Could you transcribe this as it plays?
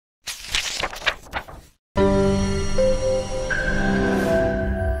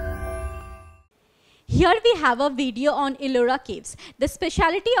Here we have a video on Ellora Caves. The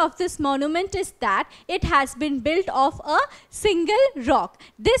speciality of this monument is that it has been built of a single rock.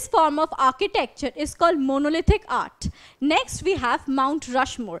 This form of architecture is called monolithic art. Next we have Mount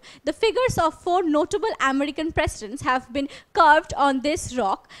Rushmore. The figures of 4 notable American presidents have been carved on this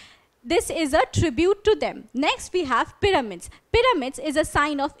rock. This is a tribute to them. Next we have pyramids. Pyramids is a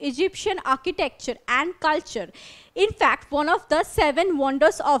sign of Egyptian architecture and culture. In fact, one of the 7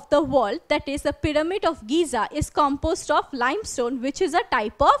 wonders of the world, that is the Pyramid of Giza, is composed of limestone, which is a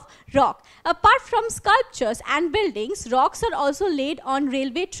type of rock. Apart from sculptures and buildings, rocks are also laid on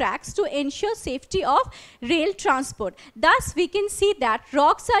railway tracks to ensure safety of rail transport. Thus, we can see that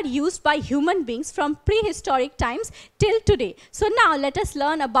rocks are used by human beings from prehistoric times till today. So now let us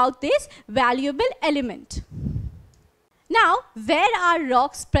learn about this valuable element. Now, where are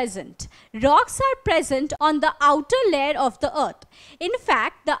rocks present? Rocks are present on the outer layer of the earth. In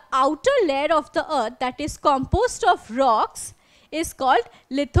fact, the outer layer of the earth that is composed of rocks is called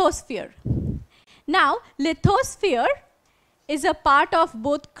lithosphere. Now, lithosphere is a part of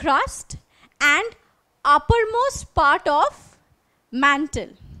both crust and uppermost part of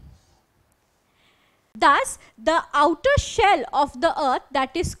mantle. Thus, the outer shell of the earth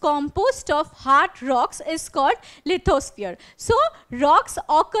that is composed of hard rocks is called lithosphere. So, rocks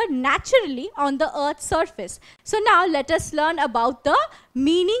occur naturally on the earth's surface. So, now let us learn about the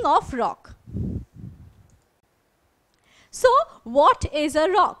meaning of rock. So, what is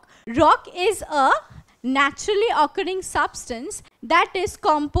a rock? Rock is a naturally occurring substance that is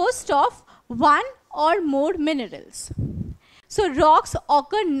composed of one or more minerals. So rocks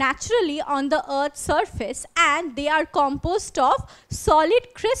occur naturally on the earth's surface and they are composed of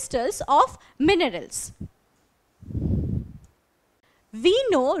solid crystals of minerals. We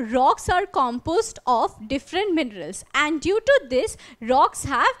know rocks are composed of different minerals, and due to this rocks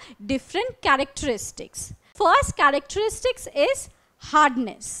have different characteristics. First characteristics is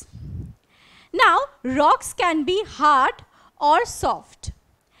hardness. Now rocks can be hard or soft.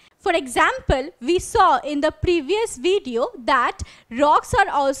 For example, we saw in the previous video that rocks are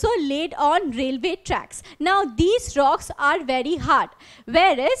also laid on railway tracks. Now these rocks are very hard,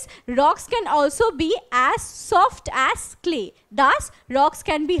 whereas rocks can also be as soft as clay. Thus, rocks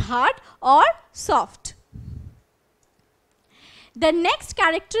can be hard or soft. The next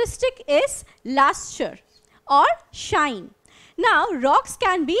characteristic is luster or shine. Now rocks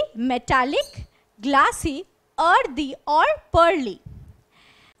can be metallic, glassy, earthy or pearly.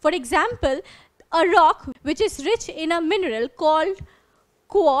 For example, a rock which is rich in a mineral called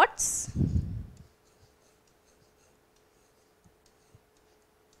quartz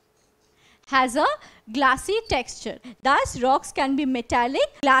has a glassy texture. Thus, rocks can be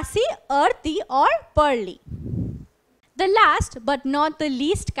metallic, glassy, earthy or pearly. The last but not the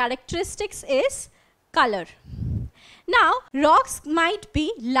least characteristics is color. Now, rocks might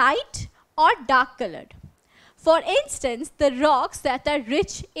be light or dark colored. For instance, the rocks that are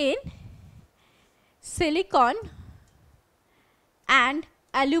rich in silicon and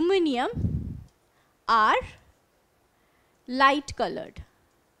aluminium are light colored.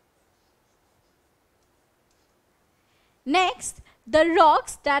 Next, the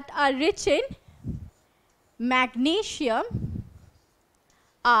rocks that are rich in magnesium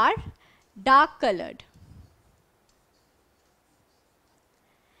are dark colored.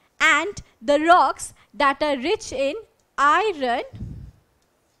 And the rocks that are rich in iron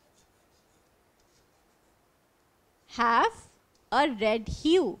have a red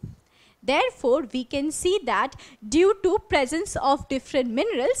hue. Therefore, we can see that due to presence of different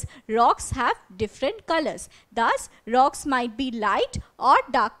minerals, rocks have different colors. Thus, rocks might be light or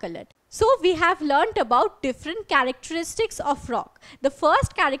dark colored. So, we have learnt about different characteristics of rock. The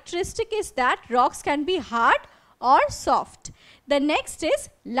first characteristic is that rocks can be hard or soft. The next is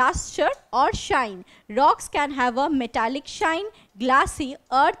luster or shine. Rocks can have a metallic shine, glassy,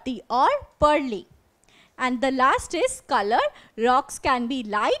 earthy or pearly. And the last is color. Rocks can be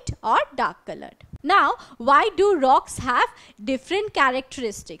light or dark colored. Now, why do rocks have different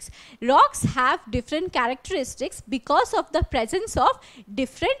characteristics? Rocks have different characteristics because of the presence of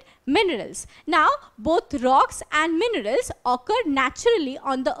different minerals. Now, both rocks and minerals occur naturally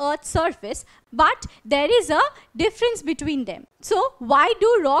on the earth's surface, but there is a difference between them. So, why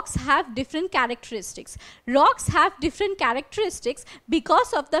do rocks have different characteristics? Rocks have different characteristics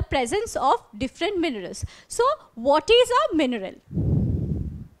because of the presence of different minerals. So, what is a mineral?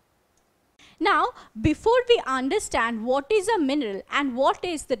 Now, before we understand what is a mineral and what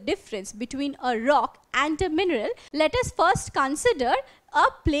is the difference between a rock and a mineral, let us first consider a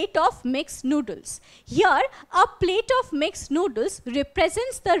plate of mixed noodles. Here, a plate of mixed noodles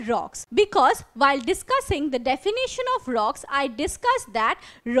represents the rocks, because while discussing the definition of rocks, I discussed that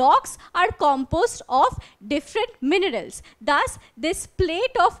rocks are composed of different minerals. Thus, this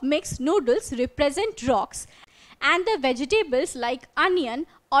plate of mixed noodles represent rocks, and the vegetables like onion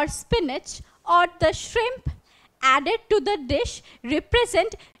or spinach or the shrimp added to the dish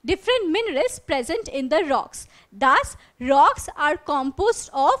represent different minerals present in the rocks. Thus, rocks are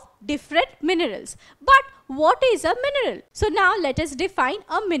composed of different minerals. But what is a mineral? So now let us define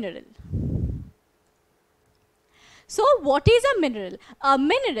a mineral. So what is a mineral? A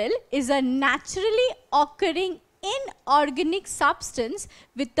mineral is a naturally occurring inorganic substance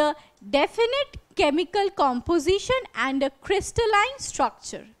with a definite chemical composition and a crystalline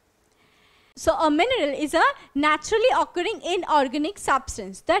structure. So a mineral is a naturally occurring inorganic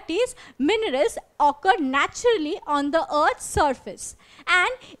substance. That is, minerals occur naturally on the earth's surface, and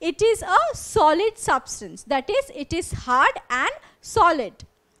it is a solid substance. That is, it is hard and solid.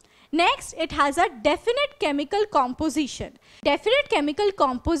 Next, it has a definite chemical composition. Definite chemical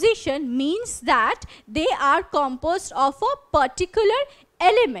composition means that they are composed of a particular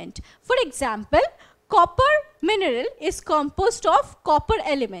element. For example, copper mineral is composed of copper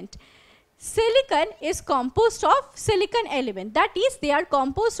element. Silicon is composed of silicon element. That is, they are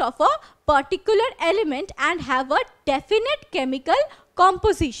composed of a particular element and have a definite chemical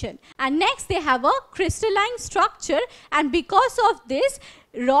composition. And next, they have a crystalline structure, and because of this,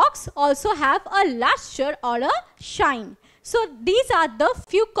 rocks also have a luster or a shine. So these are the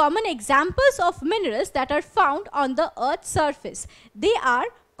few common examples of minerals that are found on the earth's surface. They are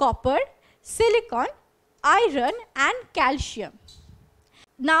copper, silicon, iron and calcium.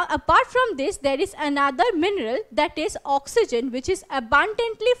 Now, apart from this, there is another mineral, that is oxygen, which is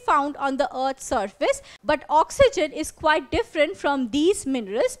abundantly found on the earth's surface. But oxygen is quite different from these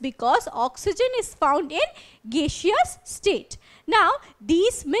minerals, because oxygen is found in gaseous state. Now,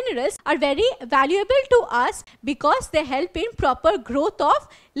 these minerals are very valuable to us because they help in proper growth of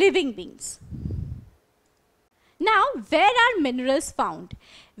living beings. Now, where are minerals found?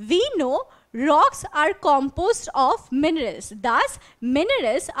 We know rocks are composed of minerals. Thus,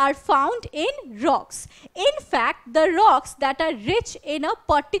 minerals are found in rocks. In fact, the rocks that are rich in a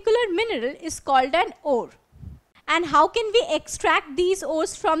particular mineral is called an ore. And how can we extract these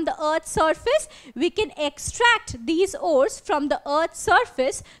ores from the earth's surface? We can extract these ores from the earth's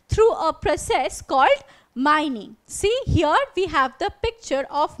surface through a process called mining. See, here we have the picture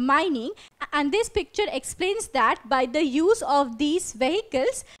of mining, and this picture explains that by the use of these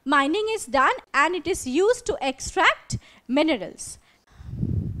vehicles, mining is done and it is used to extract minerals.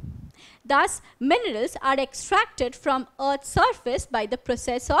 Thus, minerals are extracted from earth's surface by the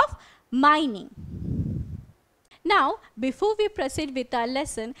process of mining. Now, before we proceed with our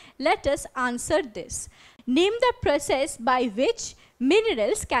lesson, let us answer this. Name the process by which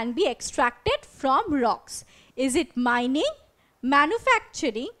minerals can be extracted from rocks. Is it mining,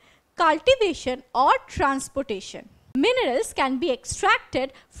 manufacturing, cultivation or transportation? Minerals can be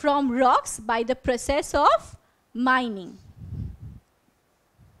extracted from rocks by the process of mining.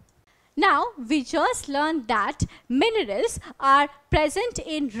 Now, we just learned that minerals are present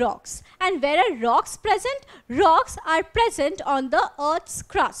in rocks. And where are rocks present? Rocks are present on the earth's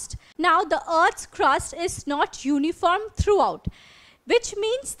crust. Now, the earth's crust is not uniform throughout, which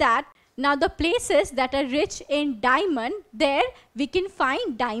means that now the places that are rich in diamond, there we can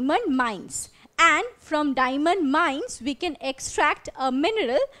find diamond mines. And from diamond mines, we can extract a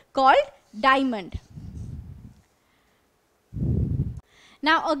mineral called diamond.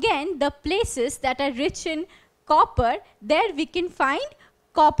 Now again, the places that are rich in copper, there we can find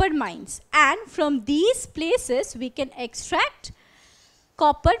copper mines, and from these places we can extract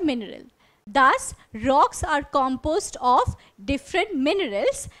copper mineral. Thus, rocks are composed of different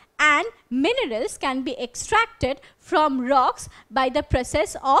minerals, and minerals can be extracted from rocks by the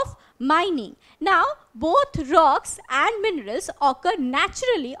process of mining. Now, both rocks and minerals occur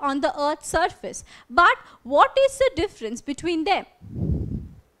naturally on the earth's surface. But what is the difference between them?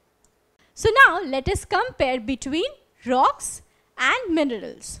 So now let us compare between rocks and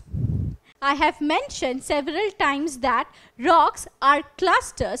minerals. I have mentioned several times that rocks are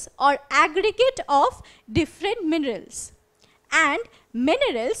clusters or aggregate of different minerals, and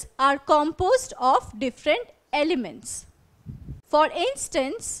minerals are composed of different elements. For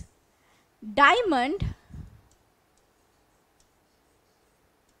instance, diamond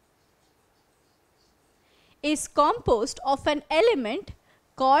is composed of an element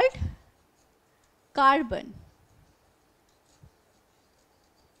called carbon.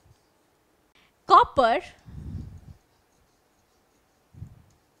 Copper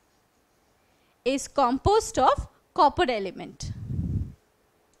is composed of copper element.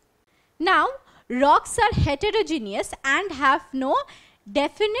 Now, rocks are heterogeneous and have no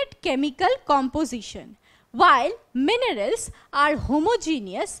definite chemical composition, while minerals are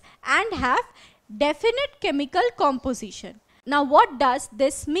homogeneous and have definite chemical composition. Now, what does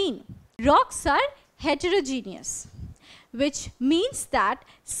this mean? Rocks are heterogeneous, which means that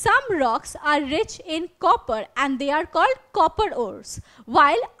some rocks are rich in copper and they are called copper ores,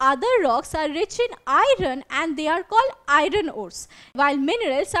 while other rocks are rich in iron and they are called iron ores, while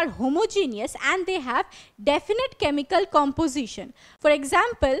minerals are homogeneous and they have definite chemical composition. For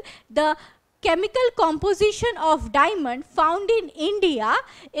example, the chemical composition of diamond found in India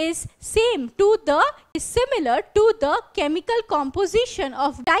is similar to the chemical composition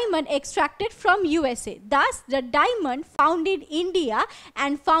of diamond extracted from USA. Thus, the diamond found in India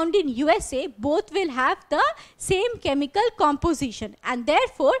and found in USA both will have the same chemical composition, and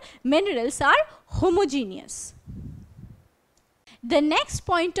therefore minerals are homogeneous. The next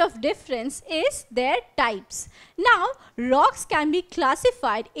point of difference is their types. Now, rocks can be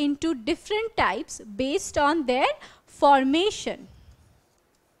classified into different types based on their formation.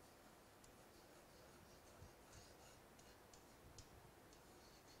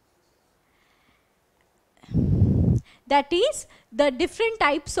 That is, the different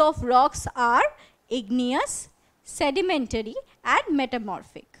types of rocks are igneous, sedimentary, and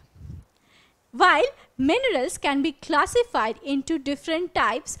metamorphic. While minerals can be classified into different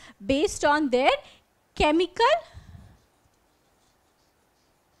types based on their chemical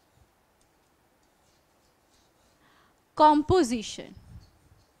composition.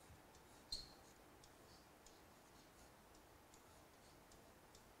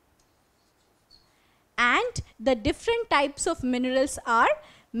 And the different types of minerals are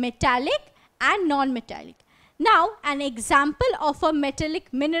metallic and non-metallic. Now, an example of a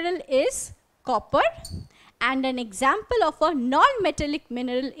metallic mineral is copper, and an example of a non-metallic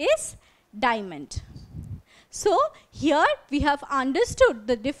mineral is diamond. So, here we have understood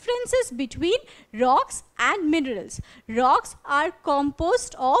the differences between rocks and minerals. Rocks are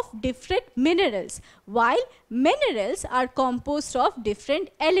composed of different minerals, while minerals are composed of different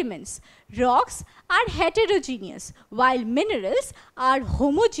elements. Rocks are heterogeneous, while minerals are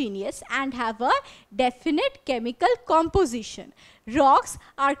homogeneous and have a definite chemical composition. Rocks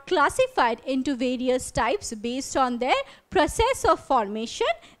are classified into various types based on their process of formation.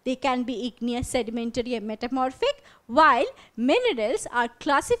 They can be igneous, sedimentary, and metamorphic, while minerals are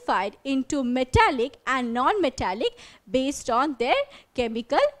classified into metallic and non-metallic based on their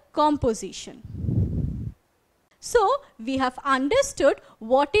chemical composition. So, we have understood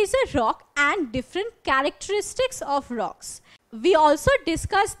what is a rock and different characteristics of rocks. We also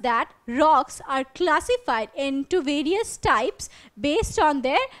discussed that rocks are classified into various types based on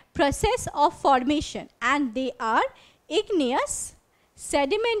their process of formation, and they are igneous,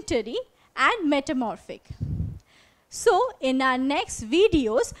 sedimentary, and metamorphic. So, in our next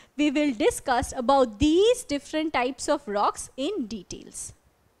videos, we will discuss about these different types of rocks in details.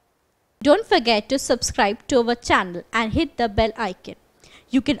 Don't forget to subscribe to our channel and hit the bell icon.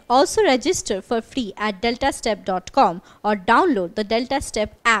 You can also register for free at DeltaStep.com or download the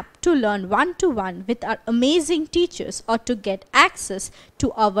DeltaStep app to learn one-to-one with our amazing teachers or to get access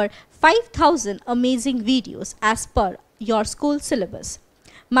to our 5,000 amazing videos as per your school syllabus.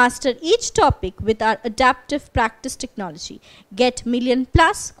 Master each topic with our adaptive practice technology. Get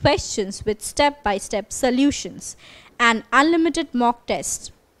million-plus questions with step-by-step solutions and unlimited mock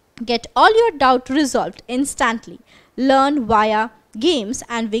tests. Get all your doubts resolved instantly. Learn via games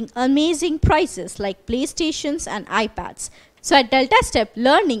and win amazing prizes like PlayStations and iPads. So at DeltaStep,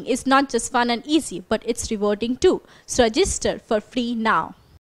 learning is not just fun and easy, but it's rewarding too. So register for free now.